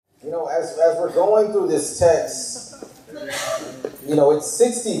as we're going through this text, it's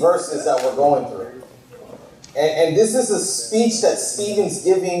 60 verses that we're going through. And this is a speech that Stephen's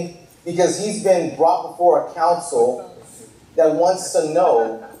giving because he's been brought before a council that wants to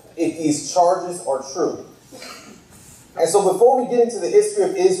know if these charges are true. And so before we get into the history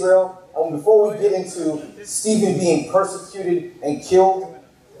of Israel, and before we get into Stephen being persecuted and killed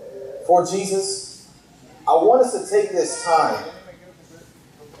for Jesus, I want us to take this time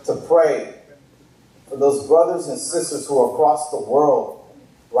to pray for those brothers and sisters who are across the world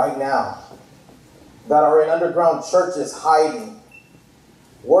right now that are in underground churches hiding,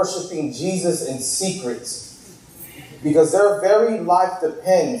 worshiping Jesus in secret, because their very life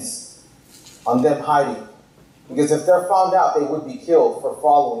depends on them hiding. Because if they're found out, they would be killed for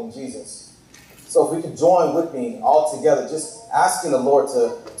following Jesus. So if we could join with me all together, just asking the Lord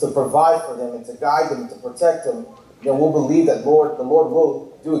to provide for them and to guide them, to protect them, then we'll believe that the Lord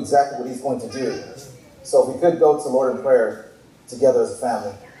will do exactly what he's going to do. So if we could go to the Lord in prayer together as a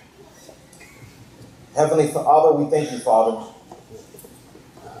family. Heavenly Father, we thank you, Father,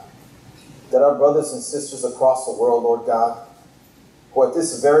 that our brothers and sisters across the world, Lord God, who at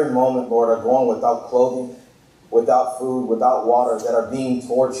this very moment, Lord, are going without clothing, without food, without water, that are being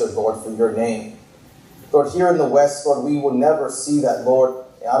tortured, Lord, for your name. Lord, here in the West, Lord, we will never see that, Lord.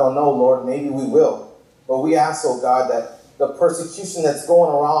 I don't know, Lord, maybe we will. But we ask, oh God, that the persecution that's going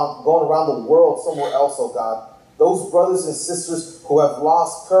around the world somewhere else, oh God, those brothers and sisters who have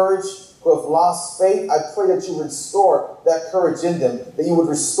lost courage, who have lost faith, I pray that you restore that courage in them, that you would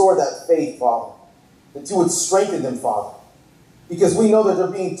restore that faith, Father, that you would strengthen them, Father, because we know that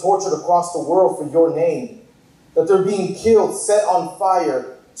they're being tortured across the world for your name, that they're being killed, set on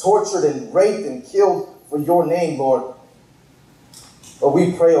fire, tortured and raped and killed for your name, Lord. But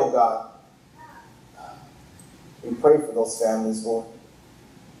we pray, oh God, we pray for those families, Lord,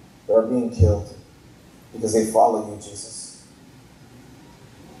 that are being killed because they follow you, Jesus.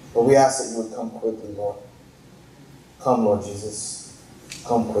 But we ask that you would come quickly, Lord. Come, Lord Jesus.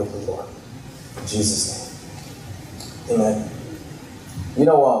 Come quickly, Lord. In Jesus' name. Amen.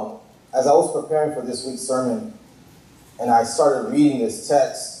 As I was preparing for this week's sermon, and I started reading this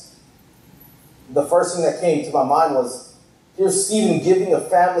text, the first thing that came to my mind was, here's Stephen giving a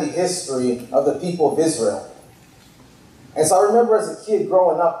family history of the people of Israel. And so I remember as a kid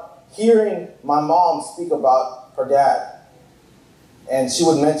growing up, hearing my mom speak about her dad. And she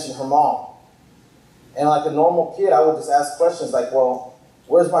would mention her mom. And like a normal kid, I would just ask questions like, well,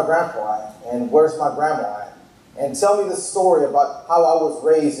 where's my grandpa at? And where's my grandma at? And tell me the story about how I was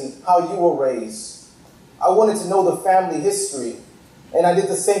raised and how you were raised. I wanted to know the family history. And I did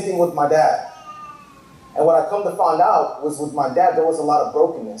the same thing with my dad. And what I come to find out was with my dad, there was a lot of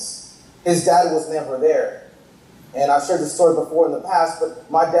brokenness. His dad was never there. And I've shared this story before in the past, but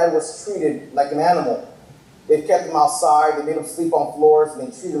my dad was treated like an animal. They kept him outside, they made him sleep on floors, and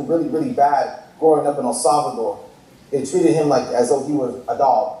they treated him really, really bad growing up in El Salvador. They treated him like as though he was a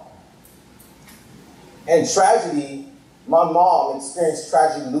dog. And tragedy, my mom experienced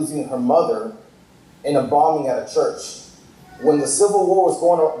tragedy losing her mother in a bombing at a church. When the Civil War was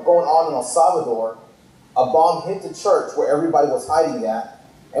going on in El Salvador, a bomb hit the church where everybody was hiding at.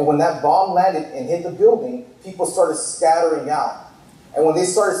 And when that bomb landed and hit the building, people started scattering out. And when they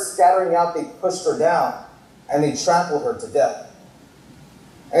started scattering out, they pushed her down and they trampled her to death.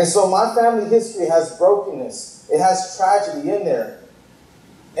 And so my family history has brokenness. It has tragedy in there.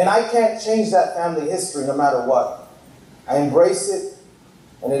 And I can't change that family history no matter what. I embrace it,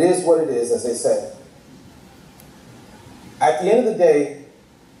 and it is what it is, as they say. At the end of the day,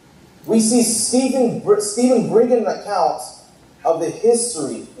 we see Stephen bringing an account of the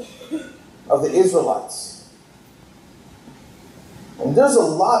history of the Israelites. And there's a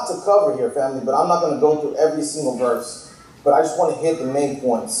lot to cover here, family, but I'm not going to go through every single verse. But I just want to hit the main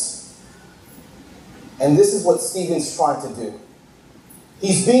points. And this is what Stephen's trying to do.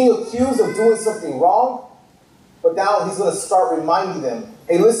 He's being accused of doing something wrong, but now he's going to start reminding them,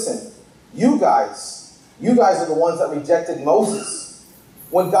 hey, listen, you guys are the ones that rejected Moses.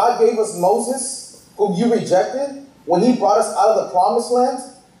 When God gave us Moses, whom you rejected, when he brought us out of the promised land,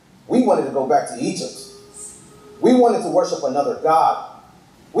 we wanted to go back to Egypt. We wanted to worship another God.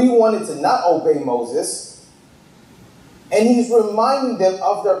 We wanted to not obey Moses. And he's reminding them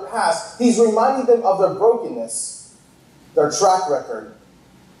of their past. He's reminding them of their brokenness, their track record.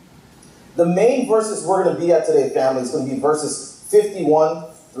 The main verses we're going to be at today, family, is going to be verses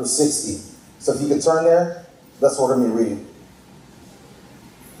 51 through 60. So if you could turn there, that's what we're going to be reading.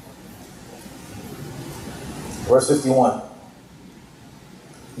 Verse 51.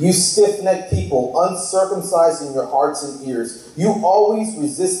 You stiff-necked people, uncircumcised in your hearts and ears, you always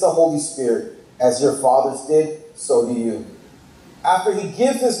resist the Holy Spirit, as your fathers did, so do you. After he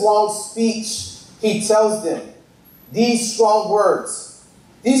gives his long speech, he tells them these strong words.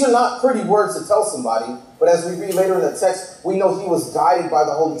 These are not pretty words to tell somebody, but as we read later in the text, we know he was guided by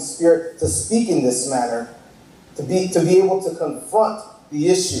the Holy Spirit to speak in this manner, to be able to confront the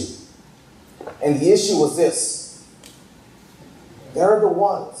issue. And the issue was this: they're the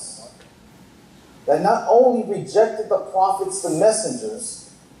ones that not only rejected the prophets, the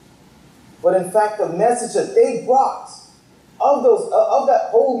messengers, but in fact the message that they brought of that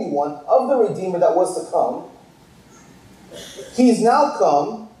Holy One, of the Redeemer that was to come. He's now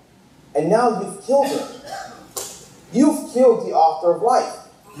come, and now you've killed him. You've killed the author of life.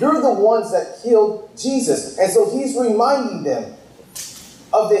 You're the ones that killed Jesus. And so he's reminding them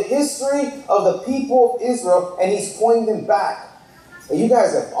of the history of the people of Israel, and he's pointing them back. And you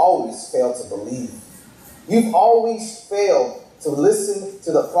guys have always failed to believe. You've always failed to listen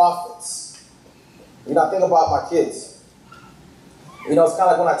to the prophets. You know, I think about my kids. You know, it's kind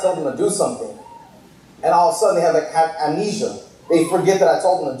of like when I tell them to do something, and all of a sudden they have amnesia. They forget that I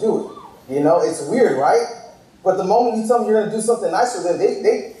told them to do it. You know, it's weird, right? But the moment you tell them you're going to do something nice for them,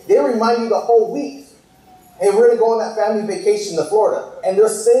 they remind you the whole week. Hey, we're going to go on that family vacation to Florida. And they're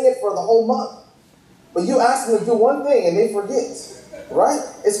saying it for the whole month. But you ask them to do one thing and they forget. Right?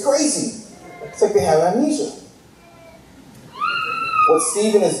 It's crazy. It's like they have amnesia. What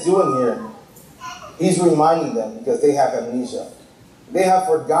Stephen is doing here, he's reminding them because they have amnesia. They have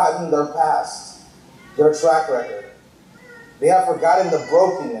forgotten their past, their track record. They have forgotten the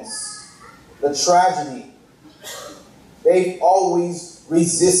brokenness, the tragedy. They've always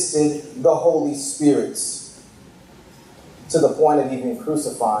resisted the Holy Spirit to the point of even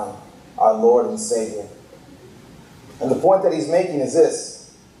crucifying our Lord and Savior. And the point that he's making is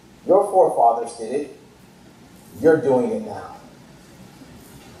this: your forefathers did it. You're doing it now.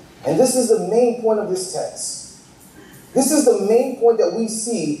 And this is the main point of this text. This is the main point that we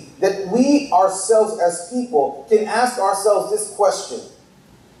see, that we ourselves as people can ask ourselves this question.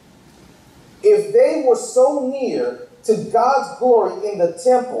 If they were so near to God's glory in the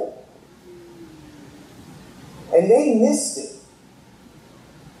temple, and they missed it,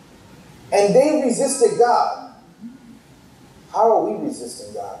 and they resisted God, how are we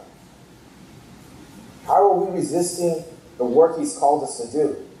resisting God? How are we resisting the work he's called us to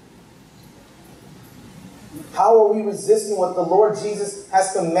do? How are we resisting what the Lord Jesus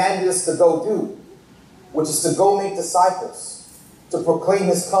has commanded us to go do, which is to go make disciples, to proclaim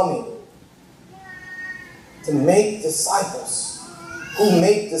his coming, to make disciples who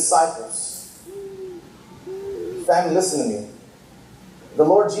make disciples? Family, listen to me. The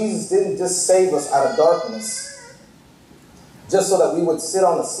Lord Jesus didn't just save us out of darkness just so that we would sit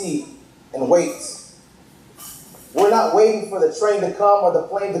on the seat and wait. We're not waiting for the train to come or the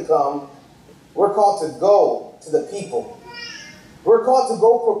plane to come. We're called to go to the people. We're called to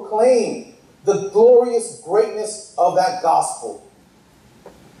go proclaim the glorious greatness of that gospel.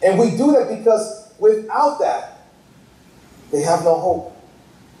 And we do that because without that, they have no hope.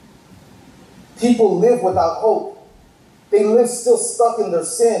 People live without hope. They live still stuck in their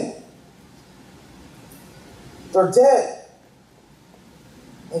sin. They're dead.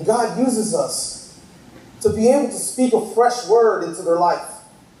 And God uses us to be able to speak a fresh word into their life.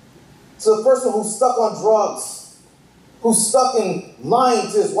 To the person who's stuck on drugs, who's stuck in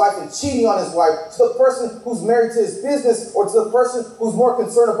lying to his wife and cheating on his wife, to the person who's married to his business, or to the person who's more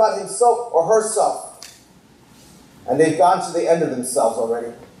concerned about himself or herself. And they've gone to the end of themselves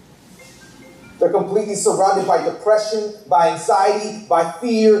already. They're completely surrounded by depression, by anxiety, by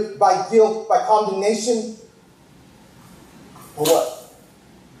fear, by guilt, by condemnation. And what?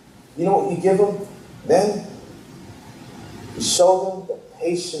 You know what we give them then? We show them the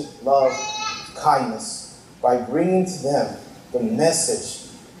patient love, kindness, by bringing to them the message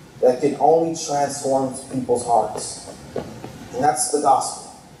that can only transform people's hearts. And that's the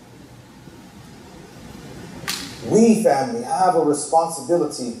gospel. We, family, have a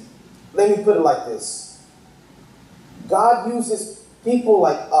responsibility. Let me put it like this. God uses people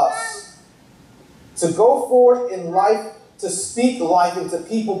like us to go forward in life, to speak life into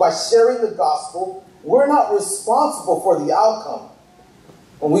people by sharing the gospel. We're not responsible for the outcome.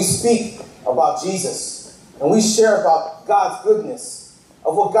 When we speak about Jesus and we share about God's goodness,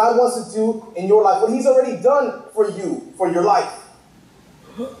 of what God wants to do in your life, what he's already done for you, for your life.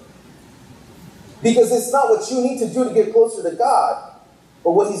 Because it's not what you need to do to get closer to God,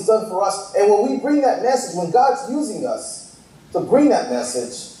 but what he's done for us. And when we bring that message, when God's using us to bring that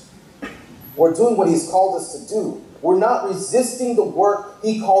message, we're doing what he's called us to do. we're not resisting the work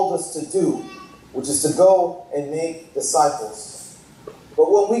he called us to do, which is to go and make disciples.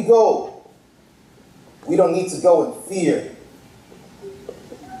 But when we go, we don't need to go in fear.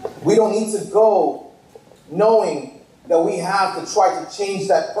 We don't need to go knowing that we have to try to change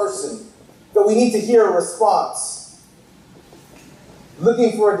that person, that we need to hear a response,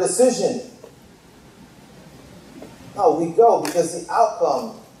 looking for a decision. No, we go because the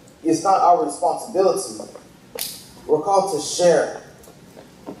outcome is not our responsibility. We're called to share,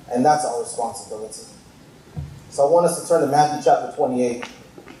 and that's our responsibility. So I want us to turn to Matthew chapter 28.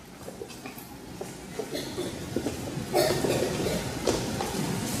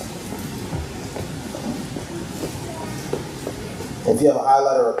 If you have a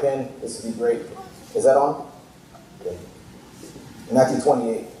highlighter or a pen, this would be great. Is that on? Okay. Matthew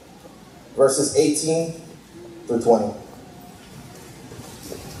 28, verses 18 through 20.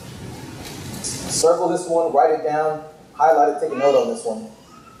 Circle this one, write it down, highlight it, take a note on this one.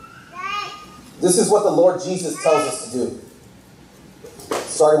 This is what the Lord Jesus tells us to do.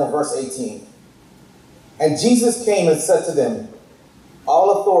 Starting with verse 18. And Jesus came and said to them,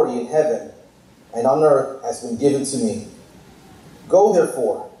 all authority in heaven and on earth has been given to me. Go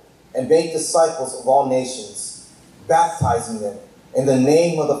therefore and make disciples of all nations, baptizing them in the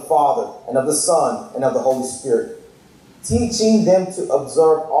name of the Father and of the Son and of the Holy Spirit, teaching them to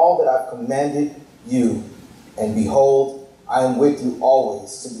observe all that I've commanded you. And behold, I am with you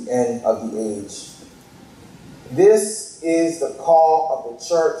always to the end of the age. This is the call of the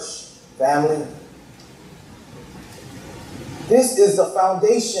church family. This is the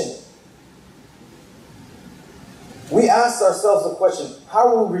foundation. We asked ourselves the question,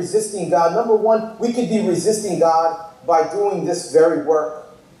 how are we resisting God? Number one, we could be resisting God by doing this very work.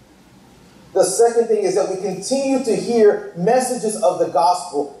 The second thing is that we continue to hear messages of the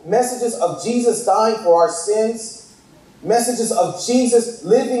gospel, messages of Jesus dying for our sins, messages of Jesus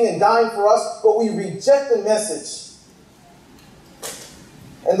living and dying for us, but we reject the message.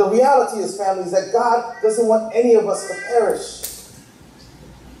 And the reality is, family, is that God doesn't want any of us to perish.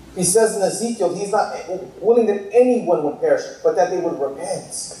 He says in Ezekiel, he's not willing that anyone would perish, but that they would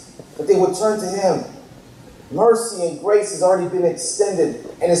repent, that they would turn to him. Mercy and grace has already been extended,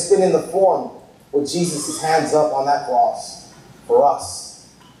 and it's been in the form with Jesus' hands up on that cross for us.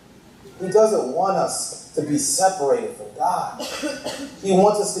 He doesn't want us to be separated from God. He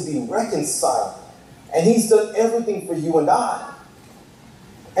wants us to be reconciled. And he's done everything for you and I.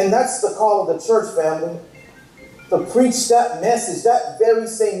 And that's the call of the church family. To preach that message, that very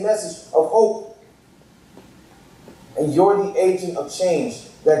same message of hope. And you're the agent of change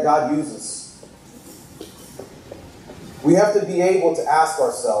that God uses. We have to be able to ask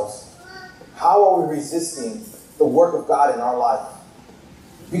ourselves, how are we resisting the work of God in our life?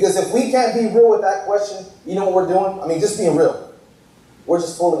 Because if we can't be real with that question, you know what we're doing? I mean, just being real. We're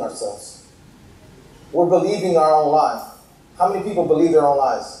just fooling ourselves. We're believing our own lies. How many people believe their own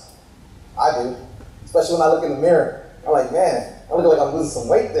lies? I do. Especially when I look in the mirror. I'm like, man, I look like I'm losing some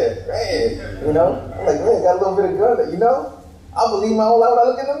weight there. Man, you know? I'm like, man, got a little bit of gun, you know? I believe my own lie when I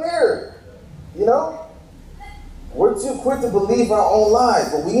look in the mirror. You know? We're too quick to believe our own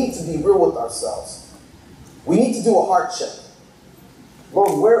lies, but we need to be real with ourselves. We need to do a heart check.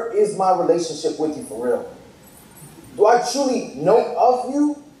 Lord, where is my relationship with you for real? Do I truly know of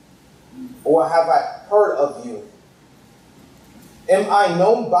you? Or have I heard of you? Am I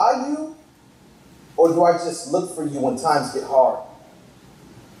known by you? Or do I just look for you when times get hard?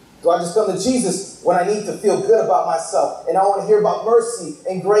 Do I just come to Jesus when I need to feel good about myself and I want to hear about mercy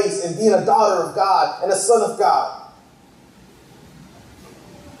and grace and being a daughter of God and a son of God?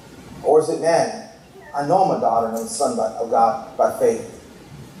 Or is it, man, I know I'm a daughter and I'm a son of God by faith.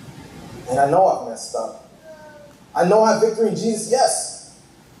 And I know I've messed up. I know I have victory in Jesus, yes.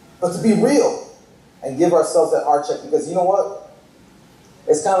 But to be real and give ourselves that heart check, because you know what?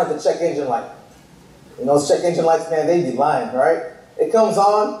 It's kind of like the check engine light. You know, those check engine lights, man, they be lying, right? It comes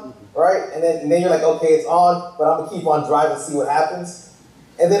on, right? And then you're like, okay, it's on, but I'm going to keep on driving and see what happens.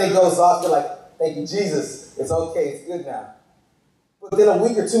 And then it goes off. You're like, thank you, Jesus. It's okay. It's good now. But then a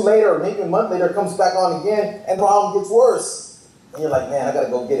week or two later, or maybe a month later, it comes back on again, and the problem gets worse. And you're like, man, I got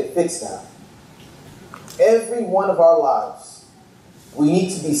to go get it fixed now. Every one of our lives, we need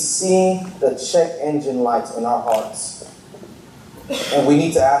to be seeing the check engine lights in our hearts. And we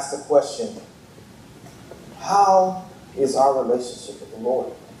need to ask the question, how is our relationship with the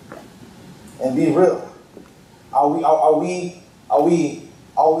Lord? And be real. Are we always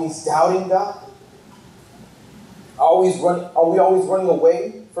doubting God? Are we always running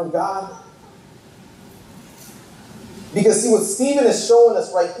away from God? Because see, what Stephen is showing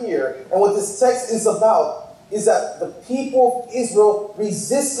us right here, and what this text is about, is that the people of Israel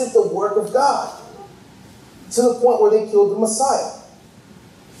resisted the work of God to the point where they killed the Messiah.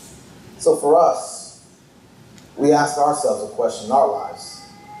 So for us, we ask ourselves a question in our lives.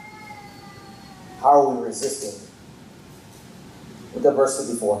 How are we resisting? Look at verse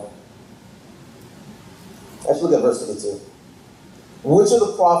 54. Let's look at verse 52. Which of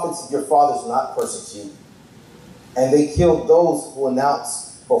the prophets of your fathers not persecute? And they killed those who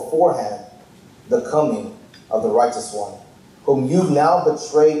announced beforehand the coming of the righteous one, whom you now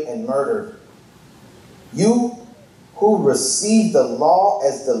betrayed and murdered. You who received the law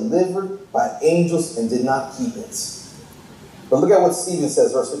as delivered by angels and did not keep it. But look at what Stephen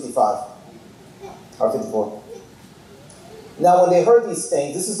says, verse 55 or 54. Now when they heard these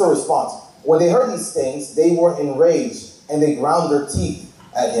things, this is the response. When they heard these things, they were enraged and they ground their teeth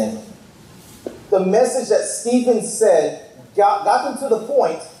at him. The message that Stephen said got them to the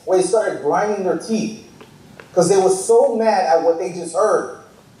point where they started grinding their teeth because they were so mad at what they just heard.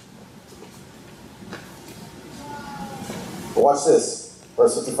 But watch this,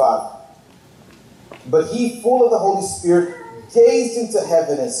 verse 55. But he, full of the Holy Spirit, gazed into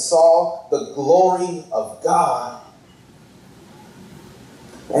heaven and saw the glory of God,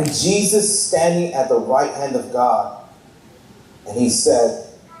 and Jesus standing at the right hand of God. And he said,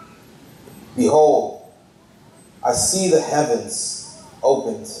 Behold, I see the heavens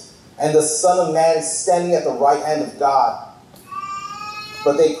opened, and the Son of Man standing at the right hand of God.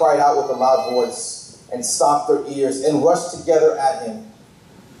 But they cried out with a loud voice, and stopped their ears, and rushed together at him.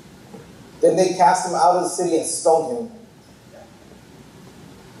 Then they cast him out of the city and stoned him.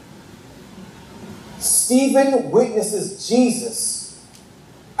 Stephen witnesses Jesus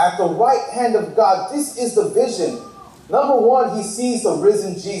at the right hand of God. This is the vision. Number one, he sees the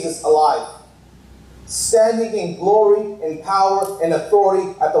risen Jesus alive, standing in glory and power and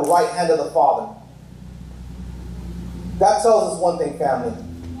authority at the right hand of the Father. That tells us one thing, family,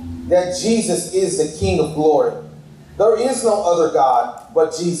 that Jesus is the King of glory. There is no other God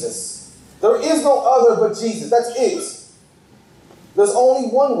but Jesus. There is no other but Jesus. That's it. There's only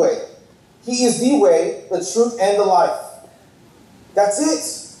one way. He is the way, the truth, and the life. That's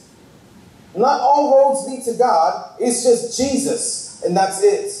it. Not all roads lead to God. It's just Jesus, and that's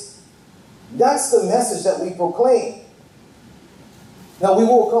it. That's the message that we proclaim. Now, we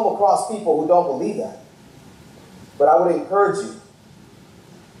will come across people who don't believe that. But I would encourage you,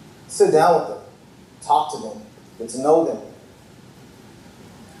 sit down with them, talk to them, get to know them,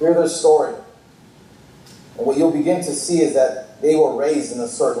 hear their story. And what you'll begin to see is that they were raised in a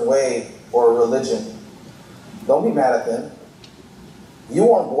certain way or a religion. Don't be mad at them. You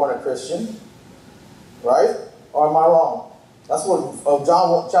weren't born a Christian, right? Or am I wrong? That's what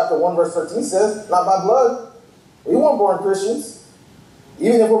John chapter 1 verse 13 says, not by blood. We weren't born Christians.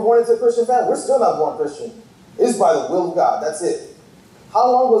 Even if we're born into a Christian family, we're still not born Christian. It's by the will of God. That's it.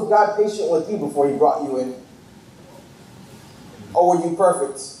 How long was God patient with you before he brought you in? Or were you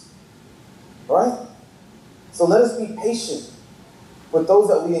perfect? Right? So let us be patient with those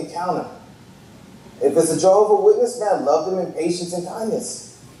that we encounter. If it's a Jehovah's Witness, man, love them in patience and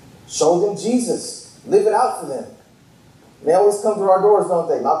kindness. Show them Jesus. Live it out for them. They always come to our doors, don't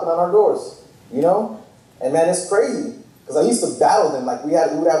they? Knocking on our doors. You know? And man, it's crazy. Because I used to battle them. Like we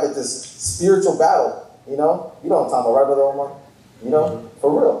would have like this spiritual battle. You know? You know what I'm talking about, right, Brother Omar? You know? For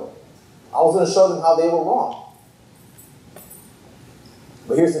real. I was going to show them how they were wrong.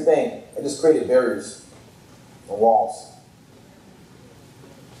 But here's the thing. It just created barriers and walls.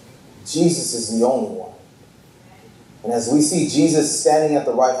 Jesus is the only one. And as we see Jesus standing at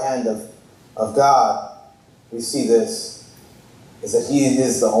the right hand of God, we see this, is that he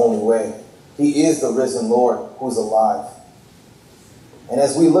is the only way. He is the risen Lord who's alive. And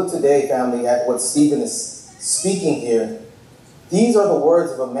as we look today, family, at what Stephen is speaking here, these are the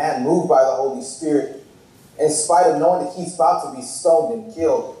words of a man moved by the Holy Spirit, in spite of knowing that he's about to be stoned and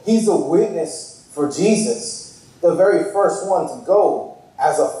killed. He's a witness for Jesus, the very first one to go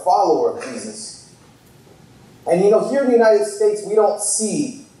as a follower of Jesus. And you know, here in the United States, we don't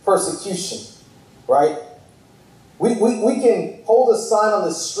see persecution, right? We can hold a sign on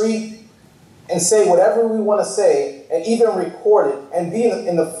the street and say whatever we want to say, and even record it, and be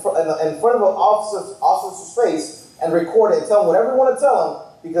in front of an officer's face and record it and tell them whatever we want to tell them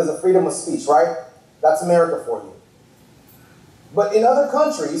because of freedom of speech, right? That's America for you. But in other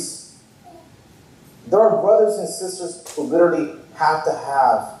countries, there are brothers and sisters who literally have to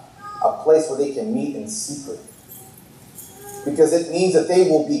have a place where they can meet in secret, because it means that they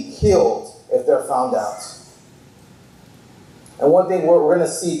will be killed if they're found out. And one thing we're going to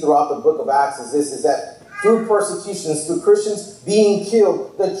see throughout the book of Acts is that through persecutions, through Christians being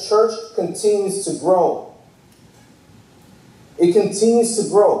killed, the church continues to grow. it continues to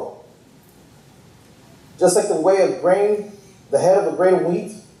grow. Just like the way of grain, the head of a grain of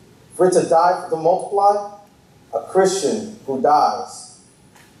wheat, for it to die, to multiply, a Christian who dies,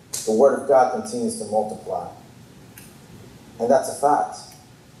 the word of God continues to multiply. And that's a fact.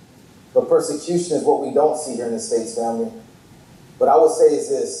 But persecution is what we don't see here in the States, family. What I would say is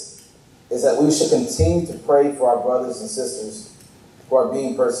this, is that we should continue to pray for our brothers and sisters who are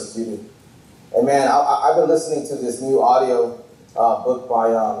being persecuted. And man, I've been listening to this new audio book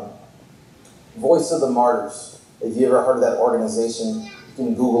by Voice of the Martyrs. If you ever heard of that organization, you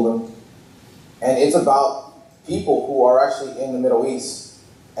can Google them. And it's about people who are actually in the Middle East,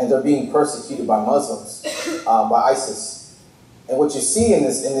 and they're being persecuted by Muslims, by ISIS. And what you see in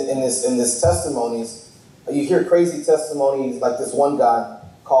this testimonies, you hear crazy testimonies like this one guy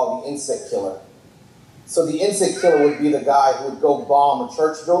called the insect killer. So the insect killer would be the guy who would go bomb a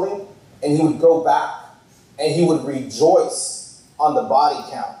church building, and he would go back and he would rejoice on the body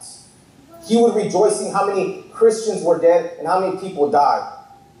counts. He would rejoice in how many Christians were dead and how many people died.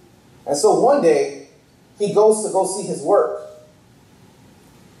 And so one day, he goes to go see his work.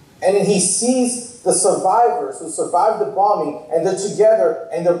 And then he sees the survivors who survived the bombing, and they're together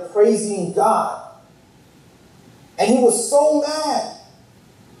and they're praising God. And he was so mad.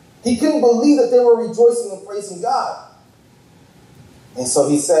 He couldn't believe that they were rejoicing and praising God. And so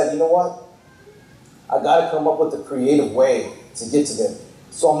he said, you know what? I got to come up with a creative way to get to them.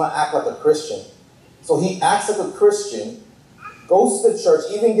 So I'm going to act like a Christian. So he acts like a Christian, goes to the church,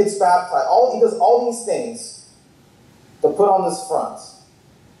 even gets baptized. He does all these things to put on this front.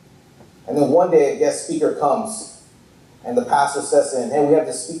 And then one day a guest speaker comes, and the pastor says to him, hey, we have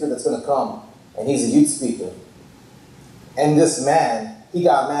this speaker that's going to come, and he's a youth speaker. And this man, he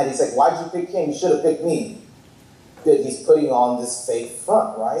got mad. He's like, why'd you pick him? You should have picked me. Good, he's putting on this fake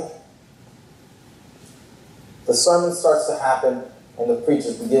front, right? The sermon starts to happen, and the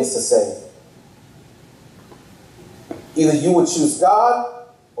preacher begins to say, either you would choose God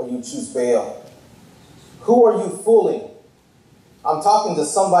or you choose Baal. Who are you fooling? I'm talking to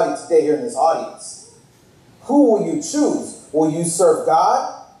somebody today here in this audience. Who will you choose? Will you serve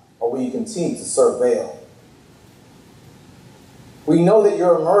God or will you continue to serve Baal? We know that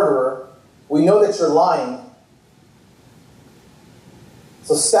you're a murderer. We know that you're lying.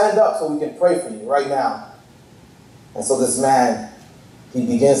 So stand up so we can pray for you right now. And so this man, he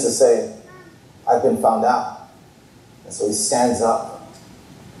begins to say, I've been found out. And so he stands up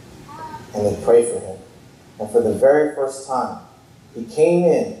and they pray for him. And for the very first time, he came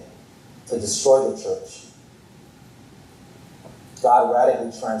in to destroy the church. God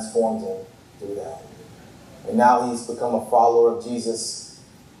radically transformed him through that. And now he's become a follower of Jesus,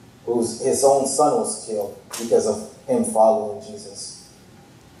 his own son was killed because of him following Jesus.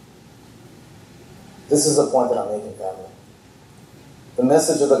 This is the point that I'm making, family. The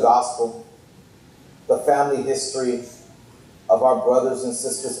message of the gospel, the family history of our brothers and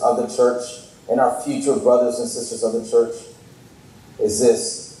sisters of the church, and our future brothers and sisters of the church, is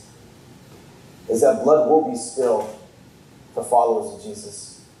this, is that blood will be spilled for followers of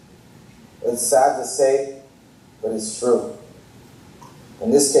Jesus. It's sad to say, but it's true. In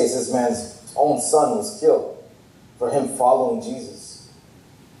this case, this man's own son was killed for him following Jesus.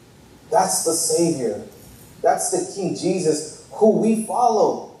 That's the Savior. That's the King Jesus who we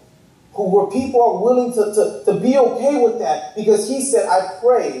follow. Where people are willing to be okay with that. Because he said, I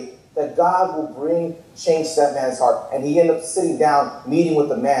pray that God will bring change to that man's heart. And he ended up sitting down, meeting with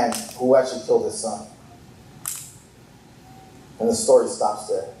the man who actually killed his son. And the story stops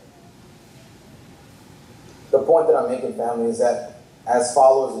there. The point that I'm making, family, is that as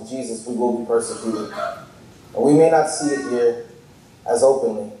followers of Jesus, we will be persecuted. And we may not see it here as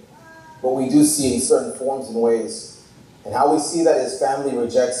openly, but we do see it in certain forms and ways. And how we see that is family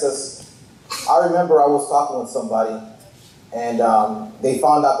rejects us. I remember I was talking with somebody, and they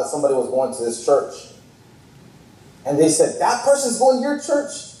found out that somebody was going to this church. And they said, that person's going to your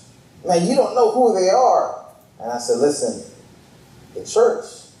church? Man, you don't know who they are. And I said, listen, the church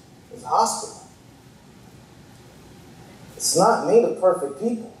is a hospital. It's not made of perfect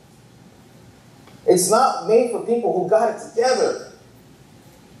people. It's not made for people who got it together.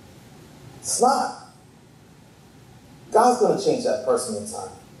 It's not. God's going to change that person in time.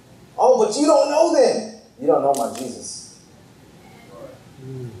 Oh, but you don't know them. You don't know my Jesus.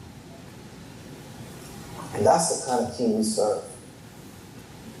 And that's the kind of king we serve.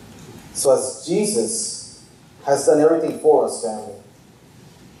 So as Jesus has done everything for us, family,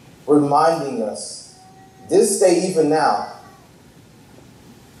 reminding us this day, even now,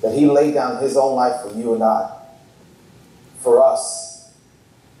 that he laid down his own life for you and I, for us,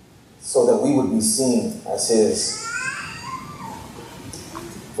 so that we would be seen as his.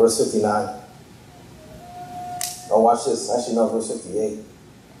 Verse 59. Oh, watch this. Actually, no, verse 58.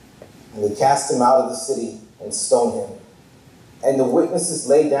 And they cast him out of the city and stoned him. And the witnesses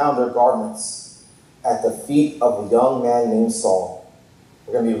laid down their garments at the feet of a young man named Saul.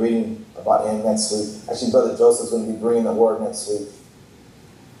 We're going to be reading about him next week. Actually, Brother Joseph's going to be bringing the word next week.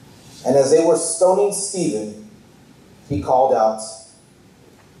 And as they were stoning Stephen, he called out,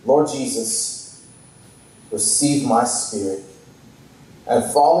 Lord Jesus, receive my spirit. And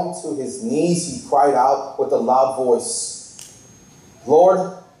falling to his knees, he cried out with a loud voice,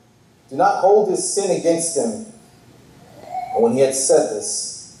 Lord, do not hold this sin against him. And when he had said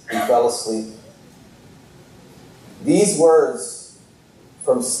this, he fell asleep. These words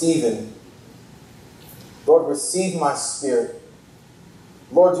from Stephen, Lord, receive my spirit.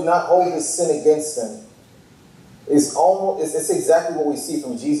 Lord, do not hold this sin against him. It's exactly what we see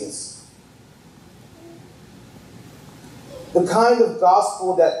from Jesus. The kind of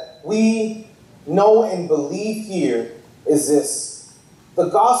gospel that we know and believe here is this. The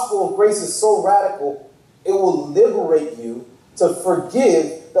gospel of grace is so radical, it will liberate you to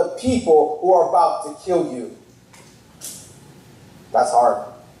forgive the people who are about to kill you. That's hard.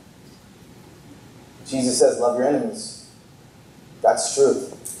 Jesus says, love your enemies. That's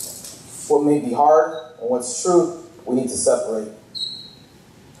truth. What may be hard and what's true, we need to separate.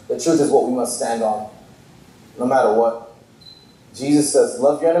 The truth is what we must stand on, no matter what. Jesus says,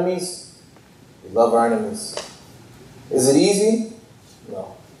 love your enemies. We love our enemies. Is it easy?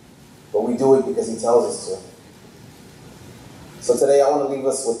 No. But we do it because he tells us to. So today I want to leave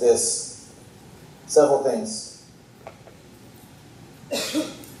us with this. Several things.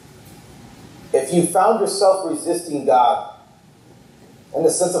 If you found yourself resisting God, in the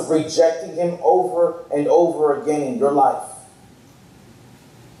sense of rejecting him over and over again in your life,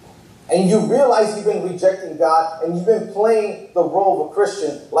 and you realize you've been rejecting God and you've been playing the role of a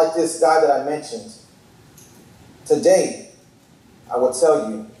Christian like this guy that I mentioned, today I will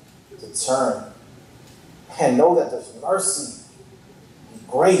tell you to turn and know that there's mercy and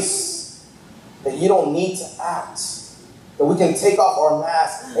grace, that you don't need to act, that we can take off our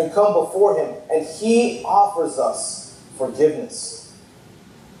mask and come before him, and he offers us forgiveness.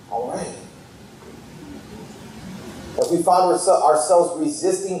 All right. If we find ourselves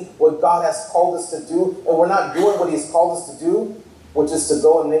resisting what God has called us to do, and we're not doing what he's called us to do, which is to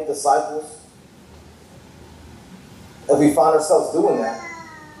go and make disciples, if we find ourselves doing that,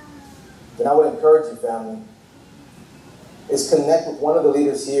 then I would encourage you, family, is connect with one of the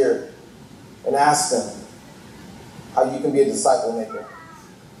leaders here and ask them how you can be a disciple maker.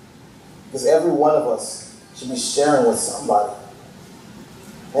 Because every one of us should be sharing with somebody.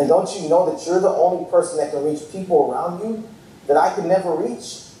 And don't you know that you're the only person that can reach people around you that I could never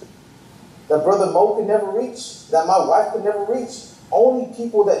reach? That Brother Mo could never reach? That my wife could never reach? Only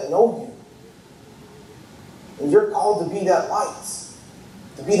people that know you. And you're called to be that light,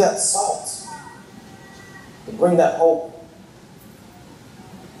 to be that salt, to bring that hope.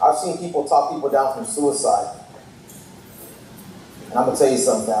 I've seen people talk people down from suicide. And I'm going to tell you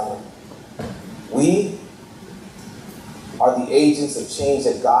something, family. We are the agents of change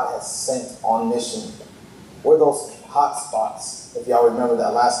that God has sent on mission. We're those hot spots, if y'all remember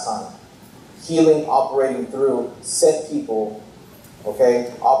that last time. Healing, operating through sent people,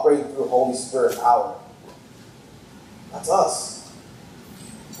 okay? Operating through Holy Spirit power. That's us.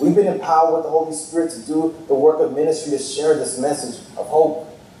 We've been empowered with the Holy Spirit to do the work of ministry, to share this message of hope.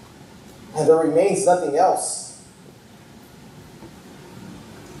 And there remains nothing else.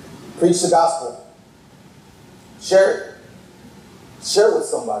 Preach the gospel. Share it. Share it with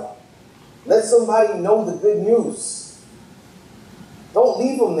somebody. Let somebody know the good news. Don't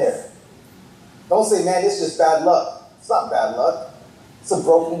leave them there. Don't say, man, it's just bad luck. It's not bad luck. It's a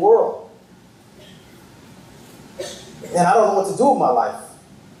broken world. Man, I don't know what to do with my life.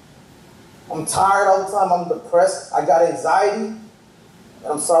 I'm tired all the time. I'm depressed. I got anxiety. And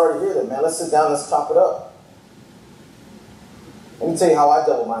I'm sorry to hear that, man. Let's sit down. Let's chop it up. Let me tell you how I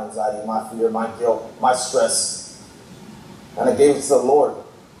dealt with my anxiety, my fear, my guilt, my stress. And I gave it to the Lord.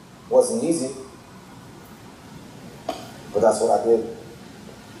 It wasn't easy. But that's what I did.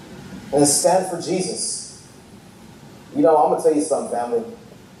 And stand for Jesus. You know, I'm going to tell you something, family.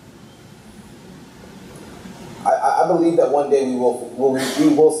 I believe that one day we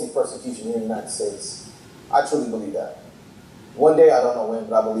will see persecution here in the United States. I truly believe that. One day, I don't know when,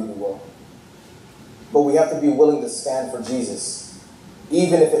 but I believe we will. But we have to be willing to stand for Jesus,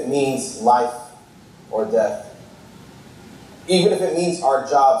 even if it means life or death. Even if it means our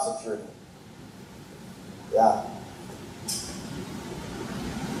job security. Yeah.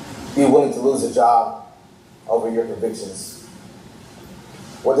 Be willing to lose a job over your convictions.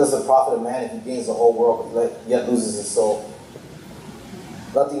 What does it profit a man if he gains the whole world but yet loses his soul?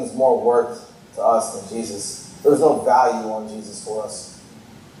 Nothing is more worth to us than Jesus. There's no value on Jesus for us.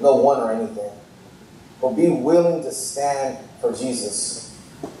 No one or anything. But be willing to stand for Jesus.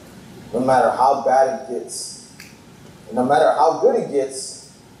 No matter how bad it gets. And no matter how good it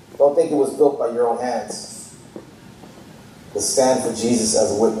gets, don't think it was built by your own hands. But stand for Jesus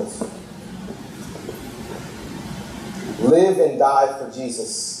as a witness. Live and die for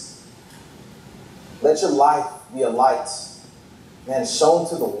Jesus. Let your life be a light, man, shown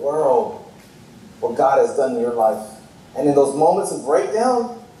to the world what God has done in your life. And in those moments of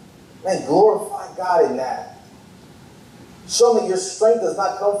breakdown, man, glorify God in that. Show that your strength does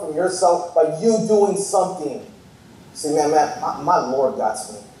not come from yourself, by you doing something. See, man, my Lord got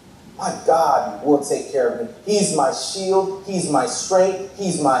me. My God will take care of me. He's my shield. He's my strength.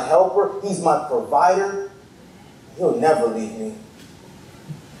 He's my helper. He's my provider. He'll never leave me.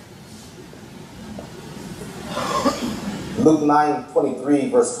 Luke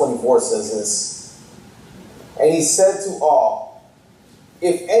 9:23, verse 24 says this. And he said to all,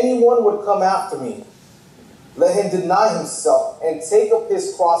 if anyone would come after me, let him deny himself and take up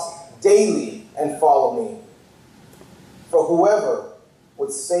his cross daily and follow me. For whoever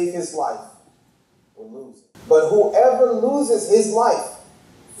would save his life will lose it. But whoever loses his life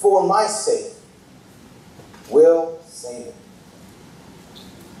for my sake will save it.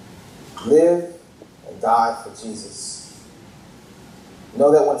 Live and die for Jesus.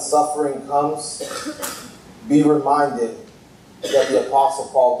 Know that when suffering comes, be reminded that the Apostle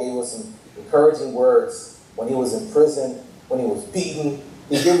Paul gave us some encouraging words when he was in prison, when he was beaten.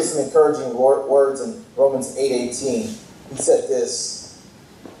 He gave us some encouraging words in Romans 8:18. He said this,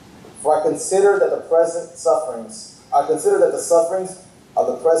 for I consider that the sufferings of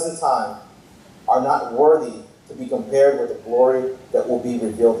the present time are not worthy to be compared with the glory that will be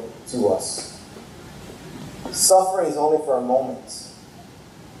revealed to us. Suffering is only for a moment.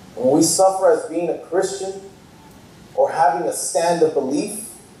 And when we suffer as being a Christian or having a stand of belief,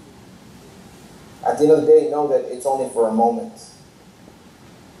 at the end of the day, know that it's only for a moment.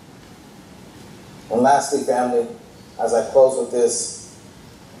 And lastly, family, as I close with this,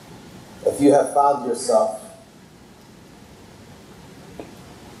 if you have found yourself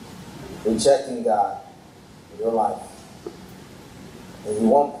rejecting God in your life, and you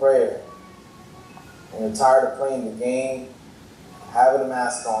want prayer, and you're tired of playing the game, having a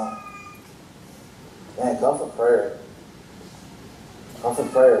mask on, man, come for prayer. Come for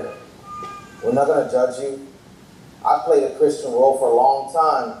prayer. We're not going to judge you. I played a Christian role for a long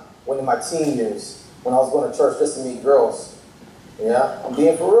time when in my teen years, when I was going to church just to meet girls. Yeah, I'm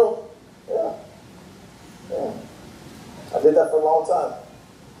being for real. Yeah. I did that for a long time.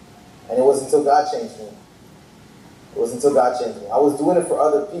 And it wasn't until God changed me. I was doing it for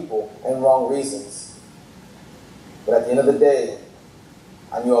other people and wrong reasons. But at the end of the day,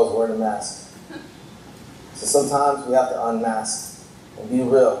 I knew I was wearing a mask. So sometimes we have to unmask and be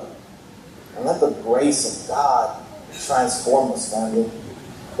real. And let the grace of God transform us, family.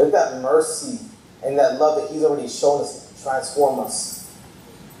 Let that mercy and that love that He's already shown us transform us.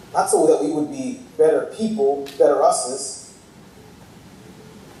 Not so that we would be better people, better us's,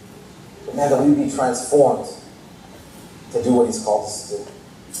 but man, that we would be transformed to do what He's called us to do.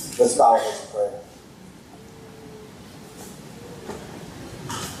 Let's bow our heads in prayer.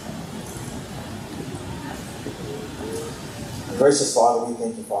 Gracious Father, we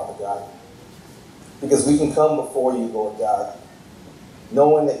thank you, Father God, because we can come before you, Lord God,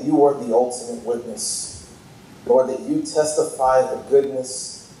 knowing that you are the ultimate witness. Lord, that you testify the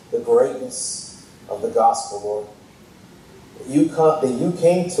goodness, the greatness of the gospel, Lord. That you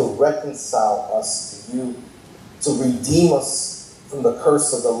came to reconcile us to you, to redeem us from the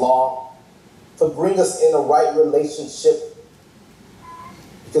curse of the law, to bring us in a right relationship,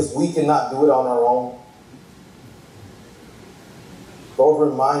 because we cannot do it on our own.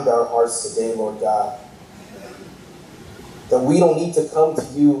 Lord, remind our hearts today, Lord God, that we don't need to come to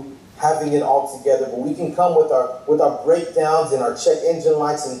you having it all together, but we can come with our breakdowns and our check engine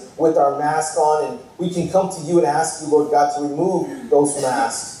lights and with our mask on, and we can come to you and ask you, Lord God, to remove those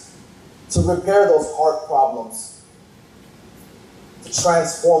masks, to repair those heart problems, to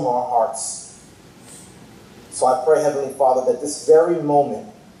transform our hearts. So I pray, Heavenly Father, that this very moment,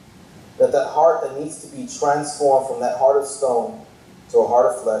 that heart that needs to be transformed from that heart of stone to a heart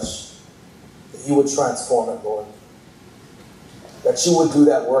of flesh, that you would transform it, Lord. That you would do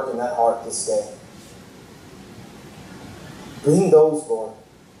that work in that heart this day. Bring those, Lord.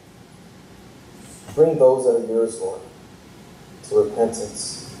 Bring those that are yours, Lord, to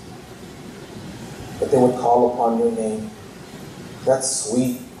repentance. That they would call upon your name. That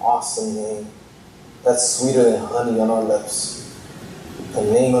sweet, awesome name. That's sweeter than honey on our lips. The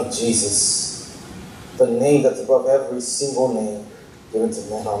name of Jesus. The name that's above every single name given to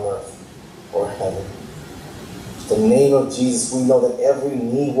men on earth or heaven. The name of Jesus, we know that every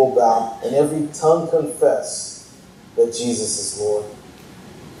knee will bow and every tongue confess that Jesus is Lord.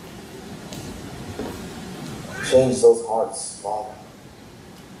 Change those hearts, Father.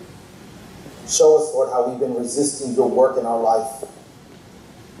 Show us, Lord, how we've been resisting your work in our life.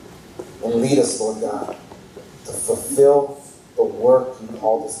 And lead us, Lord God, to fulfill the work you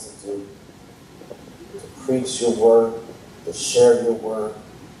called us to do. To preach your word, to share your word,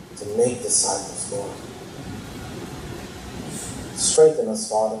 to make disciples, Lord. Strengthen us,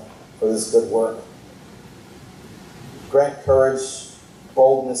 Father, for this good work. Grant courage,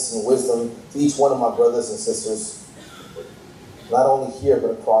 boldness, and wisdom to each one of my brothers and sisters, not only here,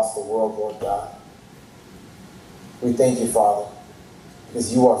 but across the world, Lord God. We thank you, Father,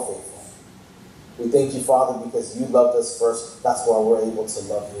 because you are faithful. We thank you, Father, because you loved us first. That's why we're able to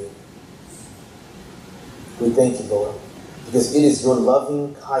love you. We thank you, Lord, because it is your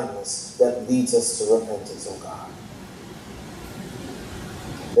loving kindness that leads us to repentance, oh God.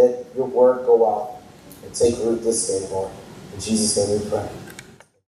 Let your word go out and take root this day, Lord. In Jesus' name we pray.